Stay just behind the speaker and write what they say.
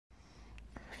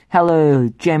Hello,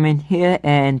 Jamin here,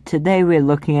 and today we're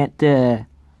looking at the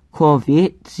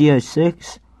Corvette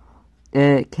zo6.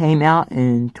 It came out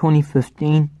in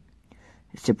 2015.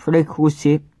 It's a pretty cool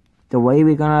set. The way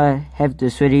we're gonna have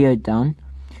this video done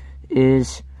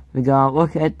is we're gonna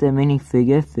look at the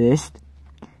minifigure first,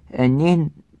 and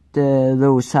then the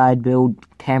little side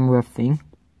build camera thing,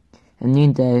 and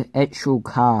then the actual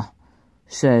car.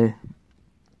 So,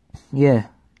 yeah,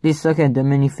 let's look at the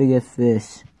minifigure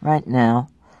first. Right now,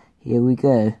 here we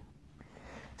go.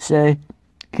 So,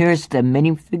 here's the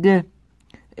minifigure.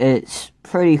 It's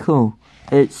pretty cool.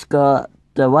 It's got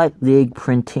the white leg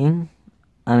printing.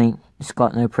 It's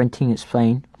got no printing, it's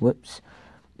plain. Whoops.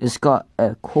 It's got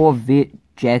a Corvette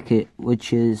jacket,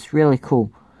 which is really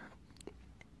cool.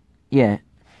 Yeah.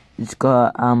 It's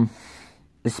got, a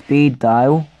speed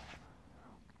dial.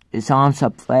 Its arms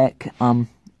are black. On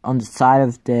the side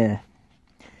of the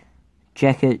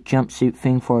jacket jumpsuit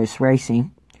thing for its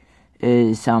racing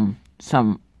is some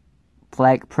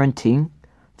black printing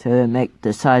to make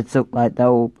the sides look like they're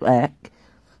all black.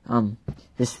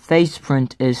 His face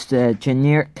print is the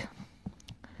generic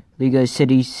Lego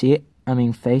City set.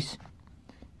 Face.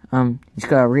 He's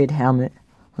got a red helmet.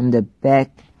 On the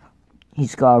back,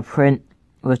 he's got a print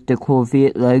with the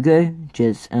Corvette logo,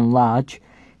 just in large,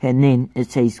 and then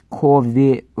it says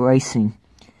Corvette Racing.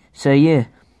 So yeah,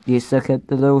 let's look at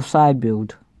the little side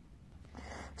build.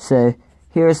 So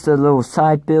here's the little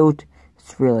side build.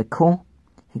 It's really cool.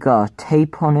 He got a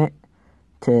tape on it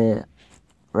to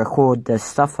record the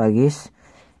stuff, I guess.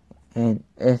 And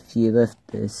if you lift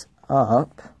this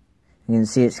up, you can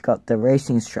see it's got the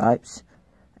racing stripes.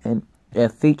 And the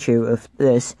feature of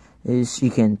this is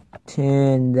you can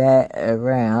turn that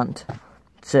around,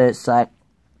 so it's like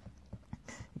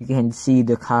you can see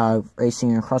the car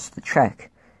racing across the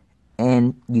track.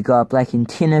 And you got a black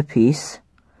antenna piece,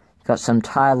 got some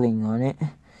tiling on it,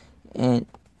 and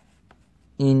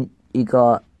you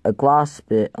got a glass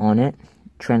bit on it,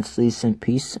 translucent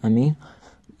piece,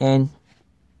 and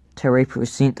to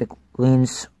represent the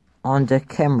lens on the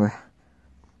camera.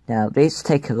 Now let's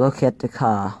take a look at the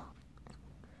car.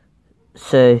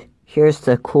 So here's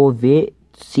the Corvette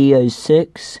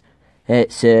zo6.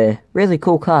 It's a really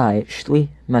cool car, actually.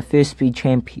 My first Speed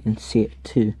Champion set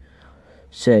too.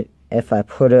 So if I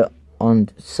put it on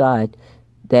the side,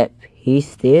 that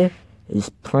piece there is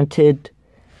printed.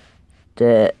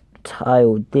 The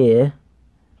tile there,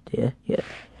 yeah,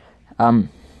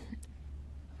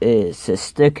 it's a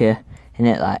sticker, and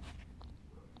it like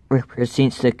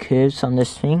represents the curves on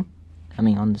this thing.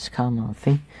 On this car, not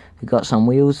thing. We got some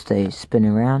wheels, they spin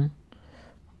around.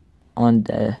 On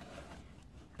the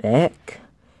back,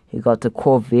 you got the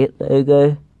Corvette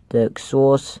logo, the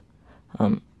exhaust,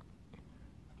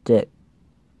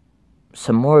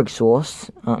 some more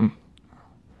exhaust, I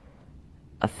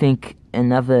think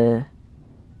another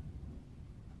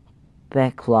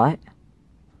backlight,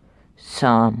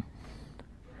 some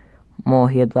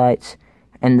more headlights,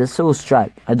 and this little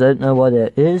stripe. I don't know what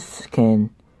it is.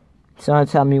 Can someone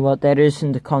tell me what that is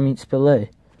in the comments below?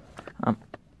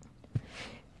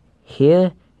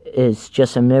 Here is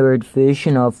just a mirrored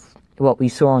version of what we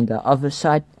saw on the other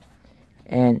side,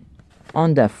 and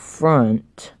on the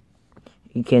front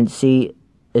you can see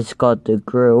it's got the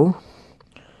grille,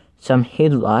 some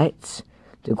headlights,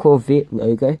 the Corvette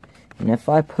logo, and if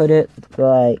I put it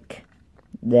like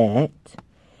that,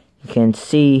 you can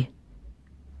see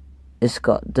it's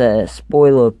got the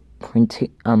spoiler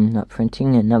printing,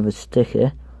 another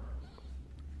sticker.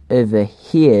 Over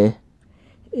here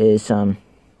is, don't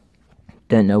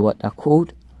know what they're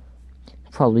called,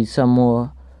 probably some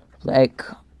more black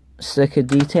sticker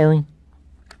detailing.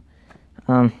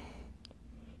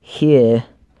 Here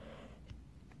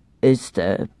is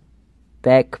the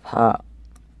back part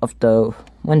of the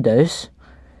windows,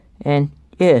 and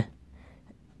yeah,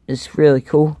 it's really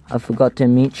cool. I forgot to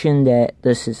mention that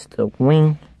this is the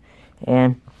wing,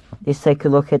 and let's take a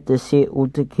look at the set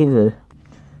altogether.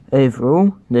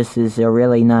 Overall, this is a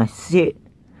really nice set.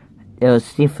 It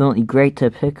was definitely great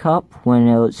to pick up when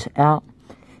it was out,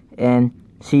 and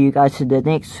see you guys in the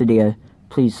next video.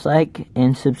 Please like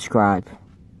and subscribe.